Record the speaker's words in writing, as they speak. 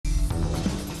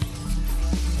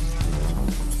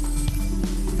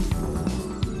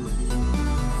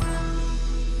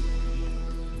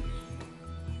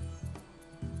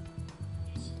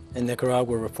In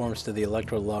Nicaragua, reforms to the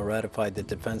electoral law ratified the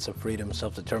defense of freedom,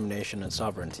 self-determination, and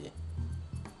sovereignty.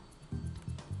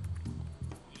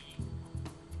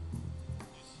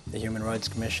 The Human Rights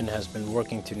Commission has been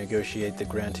working to negotiate the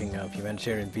granting of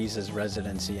humanitarian visas,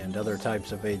 residency, and other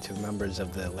types of aid to members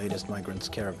of the latest migrants'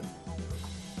 caravan.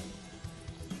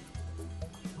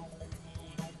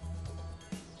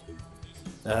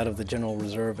 The head of the General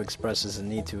Reserve expresses a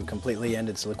need to completely end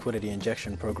its liquidity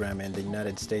injection program in the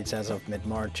United States as of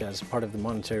mid-March as part of the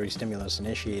monetary stimulus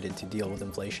initiated to deal with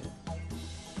inflation.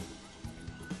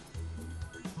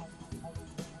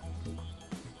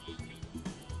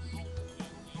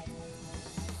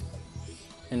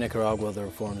 In Nicaragua, the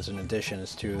reforms and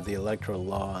additions to the electoral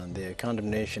law and the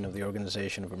condemnation of the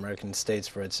Organization of American States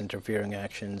for its interfering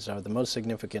actions are the most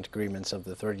significant agreements of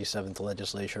the 37th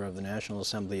legislature of the National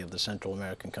Assembly of the Central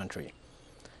American country.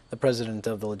 The president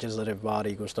of the legislative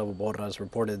body, Gustavo Borras,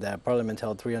 reported that Parliament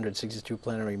held 362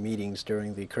 plenary meetings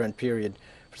during the current period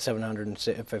for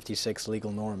 756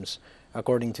 legal norms.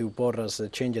 According to Borras, the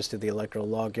changes to the electoral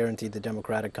law guaranteed the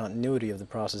democratic continuity of the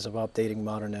process of updating,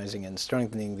 modernizing, and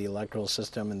strengthening the electoral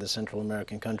system in the Central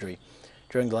American country.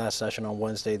 During the last session on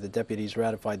Wednesday, the deputies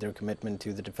ratified their commitment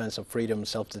to the defense of freedom,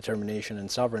 self-determination, and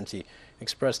sovereignty,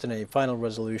 expressed in a final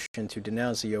resolution to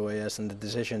denounce the OAS and the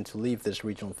decision to leave this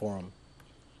regional forum.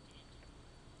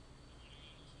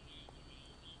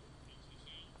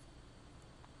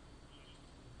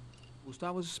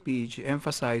 Gustavo's speech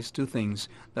emphasized two things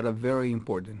that are very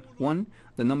important. One,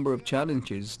 the number of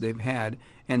challenges they've had,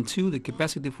 and two, the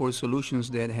capacity for solutions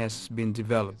that has been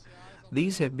developed.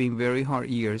 These have been very hard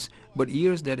years, but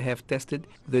years that have tested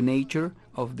the nature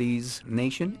of this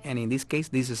nation, and in this case,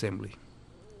 this assembly.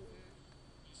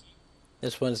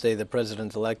 This Wednesday, the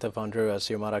president-elect of Honduras,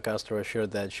 Xiomara Castro,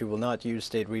 assured that she will not use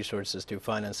state resources to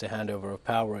finance the handover of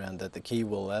power and that the key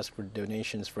will ask for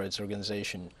donations for its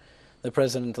organization. The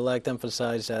president-elect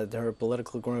emphasized that her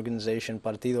political organization,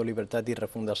 Partido Libertad y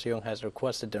Refundación, has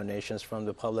requested donations from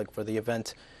the public for the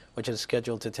event, which is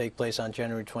scheduled to take place on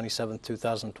January 27,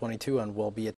 2022, and will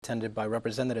be attended by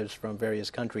representatives from various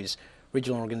countries,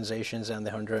 regional organizations, and the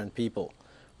Honduran people.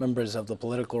 Members of the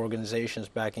political organizations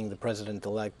backing the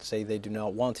president-elect say they do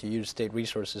not want to use state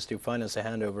resources to finance the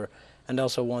handover and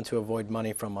also want to avoid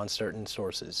money from uncertain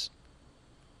sources.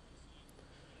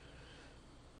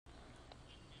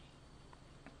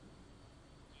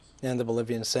 And the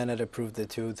Bolivian Senate approved the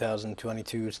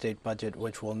 2022 state budget,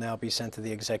 which will now be sent to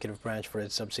the executive branch for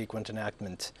its subsequent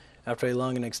enactment. After a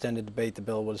long and extended debate, the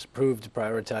bill was approved,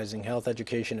 prioritizing health,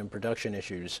 education, and production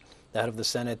issues. The head of the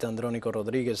Senate, Andrónico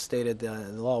Rodriguez, stated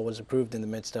that the law was approved in the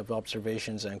midst of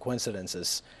observations and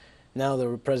coincidences. Now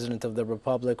the President of the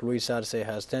Republic, Luis Arce,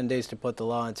 has 10 days to put the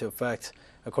law into effect.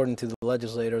 According to the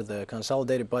legislator, the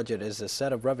consolidated budget is a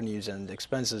set of revenues and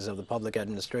expenses of the public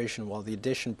administration, while the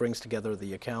addition brings together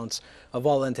the accounts of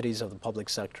all entities of the public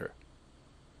sector.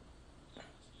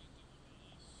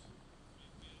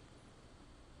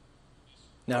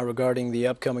 Now, regarding the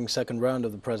upcoming second round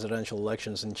of the presidential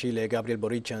elections in Chile, Gabriel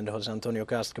Boric and José Antonio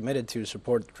Cast committed to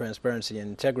support the transparency and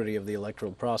integrity of the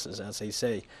electoral process, as they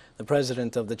say. The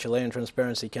president of the Chilean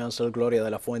Transparency Council, Gloria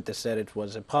de la Fuente, said it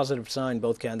was a positive sign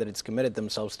both candidates committed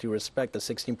themselves to respect the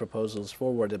 16 proposals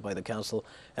forwarded by the council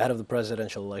ahead of the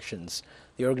presidential elections.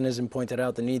 The organism pointed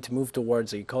out the need to move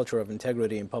towards a culture of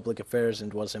integrity in public affairs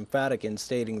and was emphatic in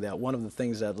stating that one of the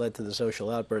things that led to the social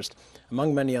outburst,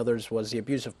 among many others, was the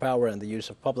abuse of power and the use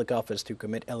of public office to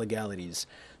commit illegalities.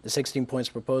 The 16 points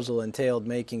proposal entailed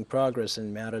making progress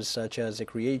in matters such as the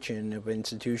creation of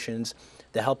institutions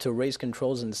that help to raise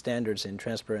controls and standards in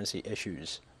transparency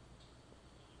issues.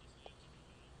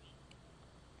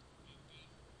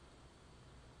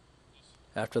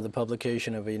 After the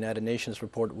publication of a United Nations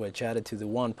report which added to the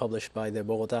one published by the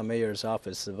Bogotá Mayor's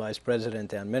office, the Vice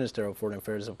President and Minister of Foreign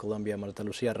Affairs of Colombia, Marta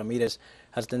Lucía Ramírez,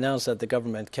 has denounced that the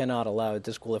government cannot allow a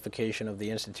disqualification of the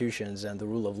institutions and the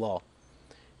rule of law.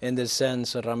 In this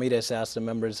sense, Ramírez asked the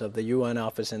members of the UN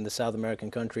office in the South American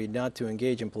country not to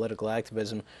engage in political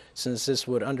activism, since this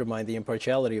would undermine the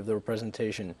impartiality of the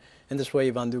representation. In this way,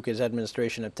 Iván Duque's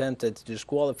administration attempted to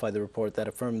disqualify the report that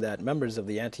affirmed that members of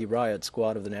the anti-riot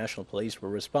squad of the National Police were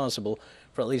responsible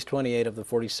for at least 28 of the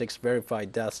 46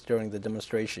 verified deaths during the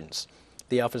demonstrations.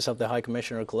 The Office of the High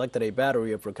Commissioner collected a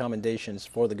battery of recommendations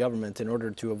for the government in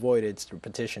order to avoid its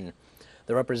repetition.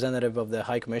 The representative of the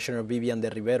High Commissioner, Vivian de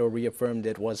Rivero, reaffirmed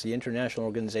it was the international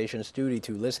organization's duty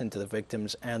to listen to the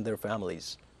victims and their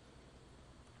families.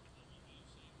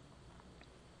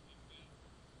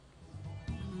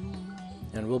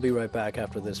 And we'll be right back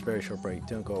after this very short break.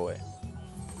 Don't go away.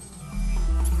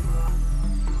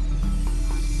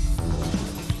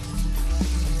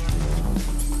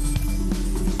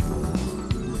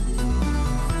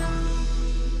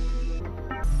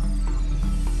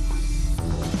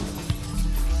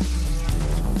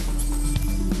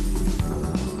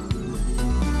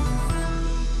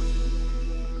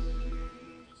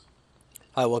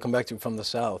 Hi, welcome back to From the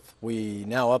South. We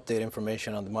now update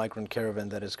information on the migrant caravan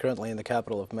that is currently in the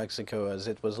capital of Mexico, as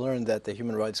it was learned that the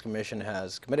Human Rights Commission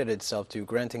has committed itself to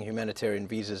granting humanitarian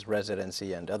visas,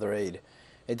 residency, and other aid.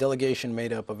 A delegation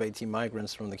made up of 18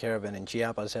 migrants from the caravan in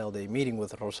Chiapas held a meeting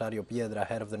with Rosario Piedra,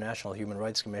 head of the National Human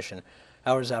Rights Commission,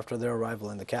 hours after their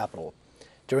arrival in the capital.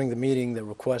 During the meeting, the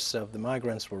requests of the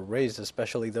migrants were raised,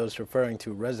 especially those referring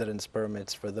to residence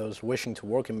permits for those wishing to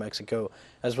work in Mexico,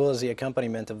 as well as the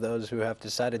accompaniment of those who have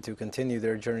decided to continue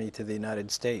their journey to the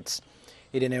United States.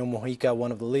 Ireneo Mojica,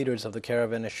 one of the leaders of the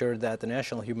caravan, assured that the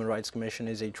National Human Rights Commission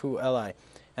is a true ally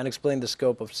and explained the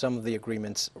scope of some of the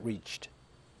agreements reached.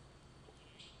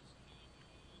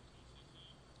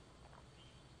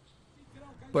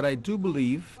 But I do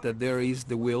believe that there is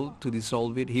the will to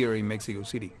dissolve it here in Mexico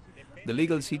City. The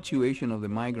legal situation of the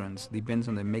migrants depends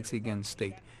on the Mexican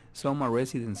state. Some are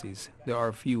residencies. There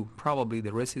are few, probably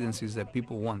the residencies that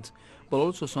people want. But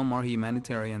also some are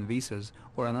humanitarian visas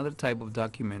or another type of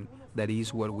document that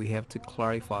is what we have to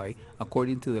clarify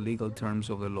according to the legal terms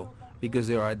of the law. Because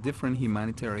there are different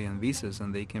humanitarian visas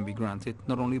and they can be granted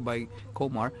not only by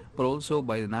COMAR but also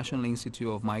by the National Institute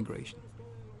of Migration.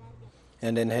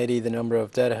 And in Haiti, the number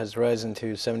of dead has risen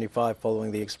to 75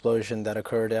 following the explosion that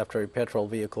occurred after a petrol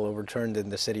vehicle overturned in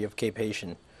the city of Cape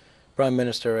Haitian. Prime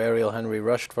Minister Ariel Henry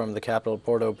rushed from the capital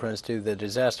Port-au-Prince to the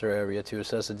disaster area to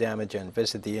assess the damage and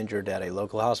visit the injured at a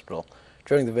local hospital.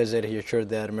 During the visit, he assured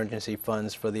that emergency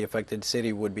funds for the affected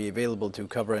city would be available to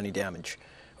cover any damage.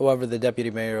 However, the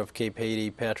deputy mayor of Cape Haiti,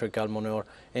 Patrick Almonor,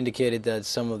 indicated that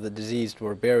some of the deceased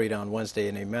were buried on Wednesday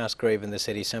in a mass grave in the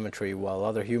city cemetery, while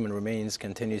other human remains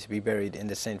continue to be buried in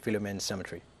the Saint Philomen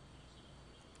cemetery.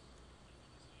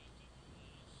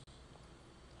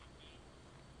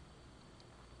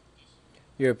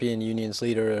 European Union's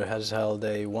leader has held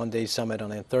a one-day summit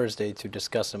on a Thursday to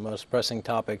discuss the most pressing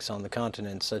topics on the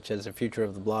continent, such as the future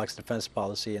of the bloc's defense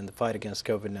policy and the fight against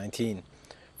COVID-19.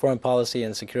 Foreign policy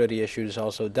and security issues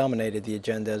also dominated the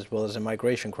agenda, as well as a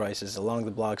migration crisis along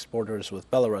the bloc's borders with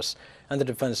Belarus and the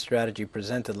defense strategy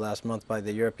presented last month by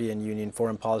the European Union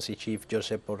Foreign Policy Chief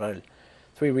Josep Borrell.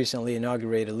 Three recently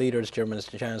inaugurated leaders, German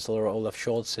Chancellor Olaf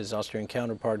Scholz, his Austrian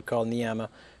counterpart Karl Nehammer,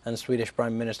 and Swedish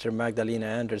Prime Minister Magdalena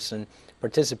Andersson,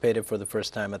 participated for the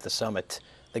first time at the summit.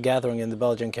 The gathering in the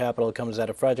Belgian capital comes at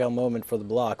a fragile moment for the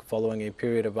bloc, following a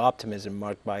period of optimism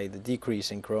marked by the decrease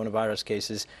in coronavirus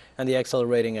cases and the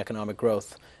accelerating economic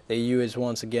growth. The EU is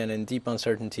once again in deep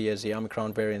uncertainty as the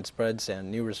Omicron variant spreads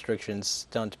and new restrictions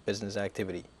stunt business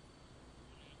activity.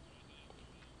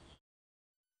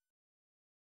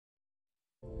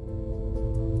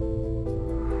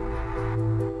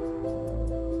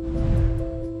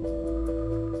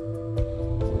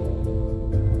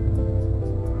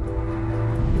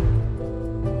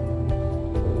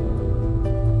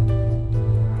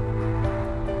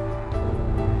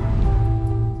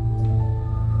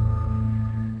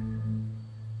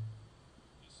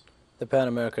 The Pan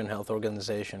American Health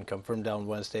Organization confirmed on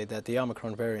Wednesday that the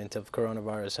Omicron variant of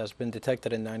coronavirus has been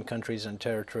detected in 9 countries and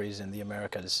territories in the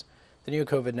Americas. The new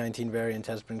COVID-19 variant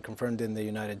has been confirmed in the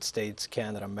United States,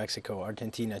 Canada, Mexico,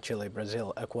 Argentina, Chile,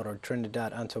 Brazil, Ecuador,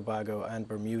 Trinidad and Tobago, and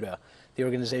Bermuda. The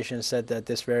organization said that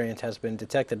this variant has been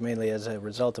detected mainly as a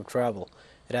result of travel.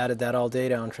 It added that all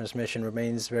data on transmission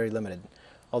remains very limited.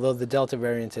 Although the Delta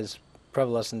variant is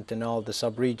prevalent in all the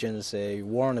subregions, they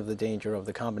warn of the danger of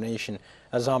the combination,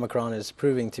 as Omicron is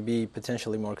proving to be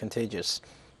potentially more contagious.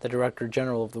 The Director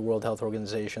General of the World Health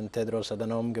Organization, Tedros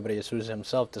Adhanom Ghebreyesus,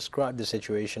 himself described the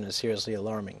situation as seriously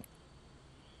alarming.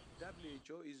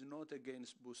 WHO is not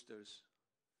against boosters.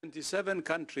 27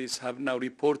 countries have now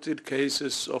reported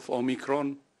cases of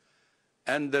Omicron,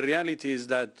 and the reality is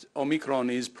that Omicron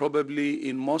is probably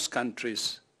in most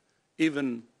countries,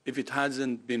 even if it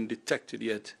hasn't been detected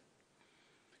yet.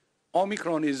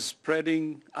 Omicron is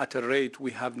spreading at a rate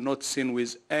we have not seen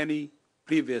with any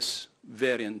previous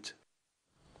variant.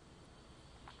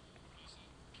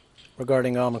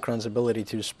 Regarding Omicron's ability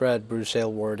to spread, Bruce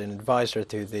Aylward, an advisor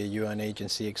to the UN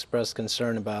agency, expressed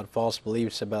concern about false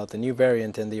beliefs about the new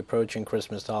variant and the approaching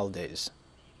Christmas holidays.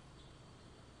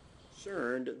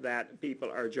 Concerned that people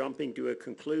are jumping to a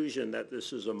conclusion that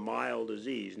this is a mild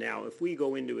disease. Now, if we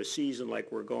go into a season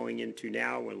like we're going into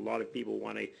now, when a lot of people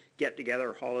want to get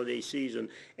together, holiday season,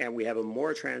 and we have a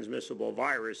more transmissible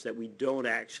virus that we don't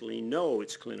actually know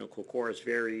its clinical course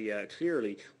very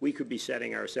clearly, we could be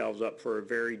setting ourselves up for a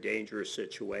very dangerous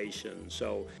situation.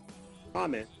 So,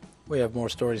 comment. We have more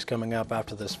stories coming up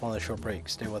after this following a short break.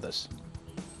 Stay with us.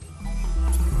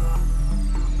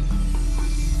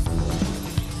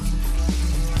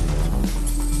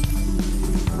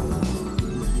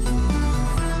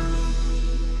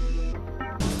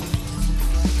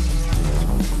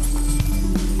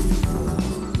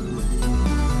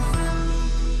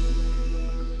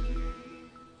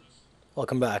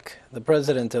 Welcome back. The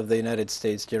President of the United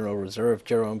States General Reserve,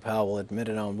 Jerome Powell,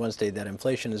 admitted on Wednesday that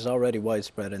inflation is already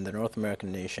widespread in the North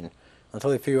American nation.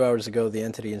 Until a few hours ago, the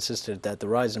entity insisted that the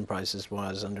rise in prices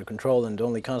was under control and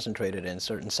only concentrated in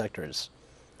certain sectors.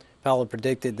 Powell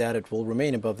predicted that it will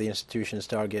remain above the institution's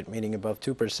target, meaning above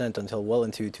 2% until well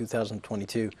into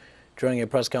 2022. During a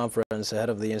press conference, the head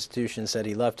of the institution said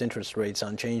he left interest rates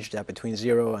unchanged at between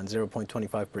 0 and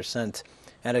 0.25%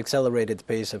 and accelerated the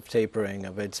pace of tapering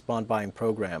of its bond buying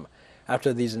program.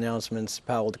 After these announcements,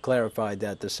 Powell clarified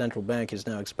that the central bank is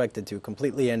now expected to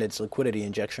completely end its liquidity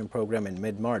injection program in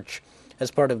mid-March as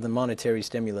part of the monetary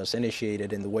stimulus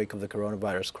initiated in the wake of the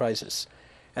coronavirus crisis.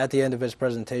 At the end of his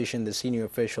presentation, the senior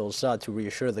official sought to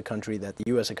reassure the country that the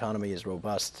U.S. economy is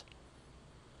robust.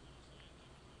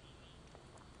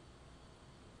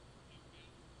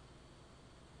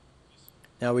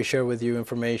 Now we share with you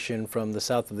information from the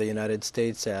south of the United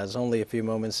States, as only a few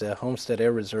moments a Homestead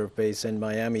Air Reserve base in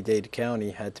Miami-Dade County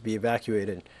had to be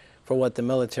evacuated for what the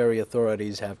military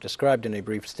authorities have described in a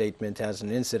brief statement as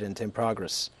an incident in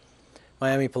progress.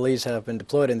 Miami police have been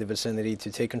deployed in the vicinity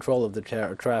to take control of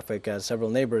the traffic, as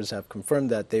several neighbors have confirmed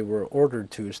that they were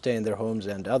ordered to stay in their homes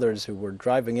and others who were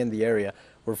driving in the area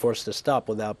were forced to stop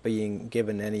without being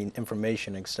given any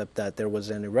information except that there was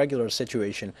an irregular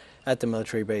situation at the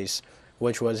military base,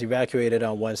 which was evacuated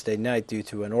on Wednesday night due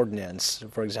to an ordinance,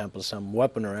 for example, some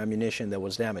weapon or ammunition that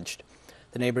was damaged.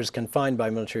 The neighbors confined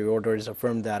by military orders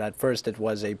affirmed that at first it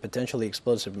was a potentially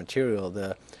explosive material.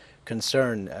 The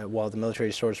concern, while the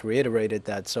military source reiterated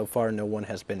that so far no one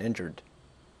has been injured.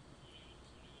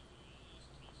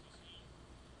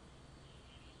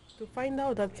 To find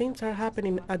out that things are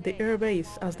happening at the air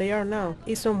base as they are now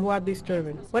is somewhat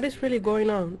disturbing. What is really going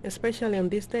on, especially on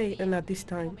this day and at this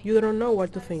time? You don't know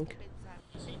what to think.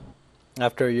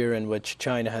 After a year in which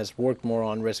China has worked more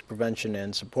on risk prevention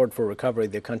and support for recovery,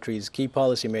 the country's key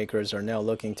policymakers are now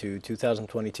looking to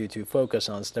 2022 to focus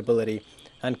on stability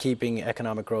and keeping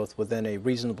economic growth within a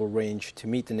reasonable range to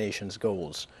meet the nation's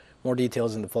goals. More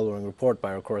details in the following report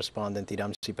by our correspondent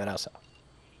Iramsi Peraza.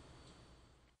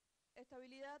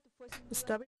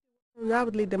 Stability was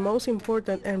undoubtedly the most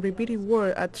important and repeated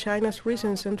word at China's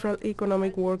recent Central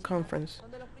Economic World Conference,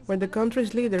 where the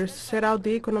country's leaders set out the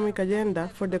economic agenda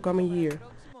for the coming year,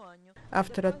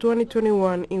 after a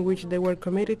 2021 in which they were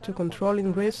committed to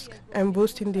controlling risk and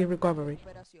boosting the recovery.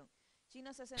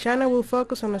 China will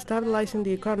focus on stabilizing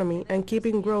the economy and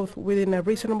keeping growth within a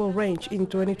reasonable range in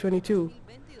 2022,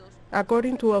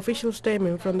 according to an official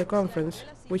statement from the conference,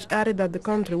 which added that the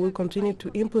country will continue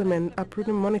to implement a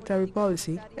prudent monetary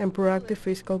policy and proactive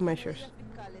fiscal measures.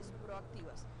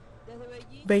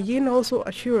 Beijing also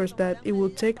assures that it will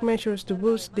take measures to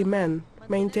boost demand,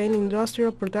 maintain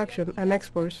industrial production and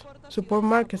exports, support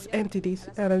market entities,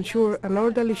 and ensure an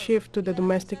orderly shift to the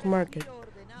domestic market,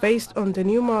 based on the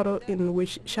new model in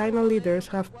which China leaders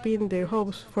have pinned their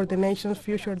hopes for the nation's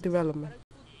future development.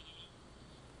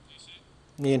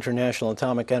 The International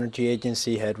Atomic Energy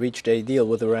Agency had reached a deal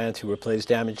with Iran to replace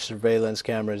damaged surveillance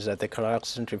cameras at the Karaj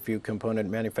centrifuge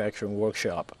component manufacturing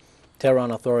workshop.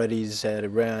 Tehran authorities said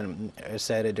Iran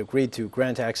said it agreed to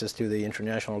grant access to the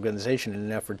international organization in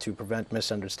an effort to prevent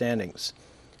misunderstandings.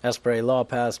 As per a law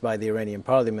passed by the Iranian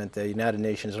parliament, the United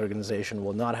Nations organization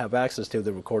will not have access to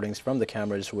the recordings from the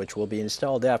cameras, which will be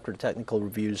installed after technical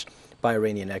reviews by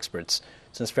Iranian experts.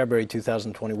 Since February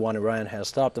 2021, Iran has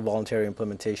stopped the voluntary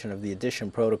implementation of the Addition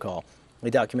Protocol, a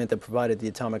document that provided the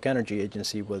Atomic Energy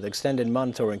Agency with extended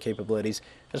monitoring capabilities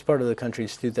as part of the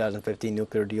country's 2015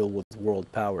 nuclear deal with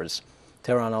world powers.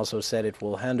 Tehran also said it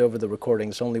will hand over the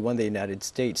recordings only when the United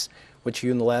States, which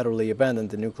unilaterally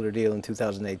abandoned the nuclear deal in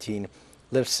 2018,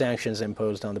 lifts sanctions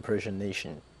imposed on the Persian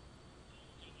nation.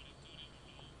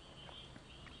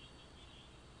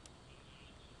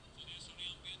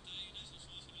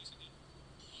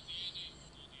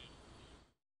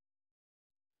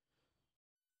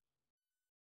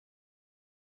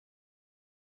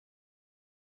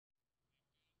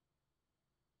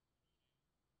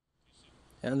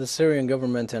 And the Syrian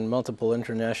government and multiple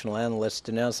international analysts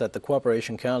denounced that the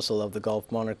Cooperation Council of the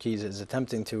Gulf monarchies is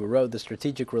attempting to erode the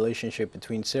strategic relationship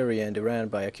between Syria and Iran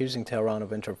by accusing Tehran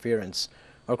of interference.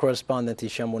 Our correspondent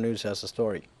Hisham Wanous has a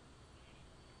story.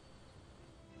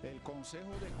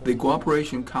 The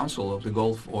Cooperation Council of the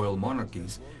Gulf Oil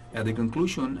Monarchies, at the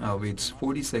conclusion of its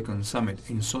 42nd summit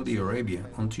in Saudi Arabia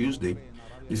on Tuesday,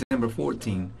 December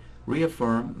 14,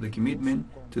 reaffirmed the commitment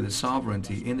to the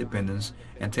sovereignty, independence,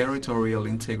 and territorial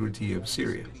integrity of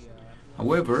Syria.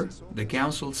 However, the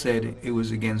Council said it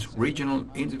was against regional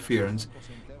interference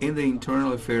in the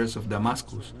internal affairs of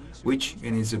Damascus, which,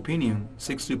 in his opinion,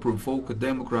 seeks to provoke a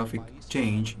demographic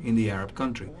change in the Arab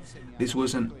country. This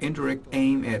was an indirect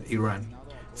aim at Iran,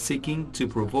 seeking to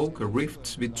provoke a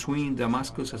rift between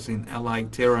Damascus and its ally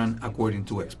Tehran, according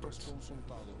to experts.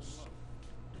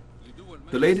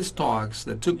 The latest talks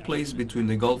that took place between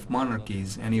the Gulf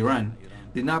monarchies and Iran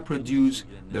did not produce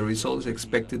the results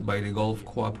expected by the Gulf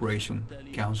Cooperation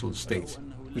Council states,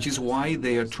 which is why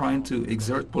they are trying to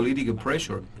exert political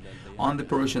pressure on the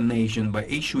Persian nation by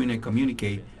issuing a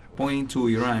communique pointing to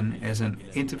Iran as an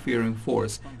interfering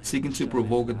force seeking to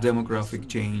provoke a demographic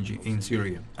change in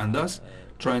Syria, and thus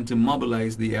trying to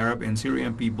mobilize the Arab and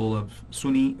Syrian people of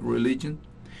Sunni religion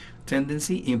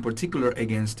tendency, in particular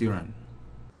against Iran.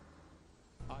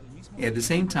 At the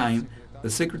same time, the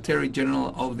Secretary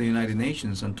General of the United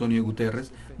Nations, Antonio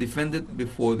Guterres, defended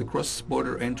before the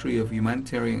cross-border entry of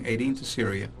humanitarian aid into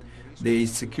Syria, the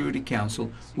Security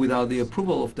Council, without the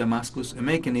approval of Damascus, a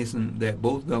mechanism that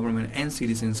both government and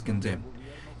citizens condemn,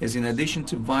 as in addition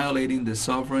to violating the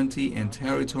sovereignty and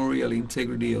territorial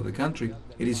integrity of the country,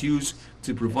 it is used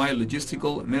to provide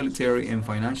logistical, military, and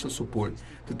financial support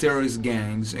to terrorist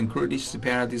gangs and Kurdish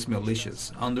separatist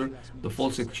militias under the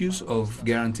false excuse of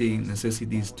guaranteeing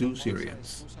necessities to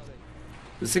Syrians.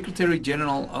 The Secretary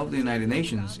General of the United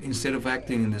Nations, instead of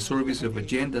acting in the service of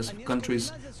agendas of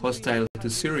countries hostile to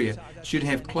Syria, should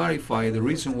have clarified the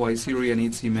reason why Syria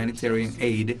needs humanitarian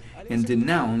aid and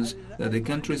denounce that the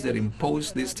countries that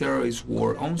impose this terrorist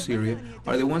war on Syria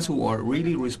are the ones who are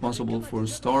really responsible for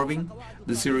starving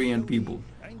the Syrian people.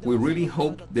 We really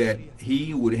hope that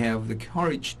he would have the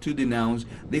courage to denounce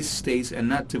these states and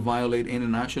not to violate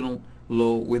international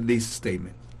law with this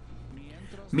statement.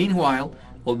 Meanwhile,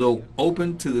 although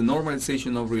open to the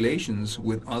normalization of relations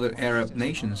with other Arab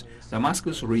nations,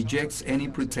 Damascus rejects any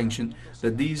pretension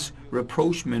that these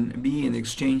rapprochements be in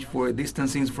exchange for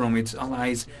distancing from its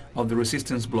allies of the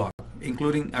resistance bloc,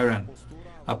 including Iran,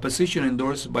 a position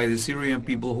endorsed by the Syrian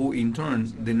people who in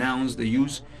turn denounce the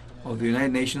use of the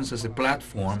United Nations as a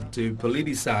platform to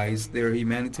politicize their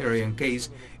humanitarian case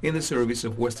in the service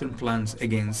of Western plans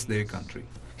against their country.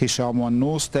 Hisham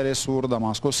News, Telesur,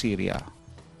 Damascus, Syria.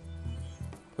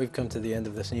 We've come to the end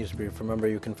of this news brief. Remember,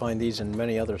 you can find these and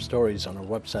many other stories on our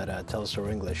website at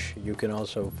Telesur English. You can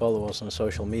also follow us on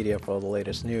social media for all the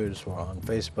latest news. We're on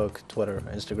Facebook, Twitter,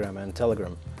 Instagram, and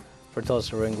Telegram. For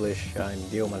Telesur English, I'm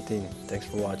Dio Martin. Thanks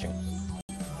for watching.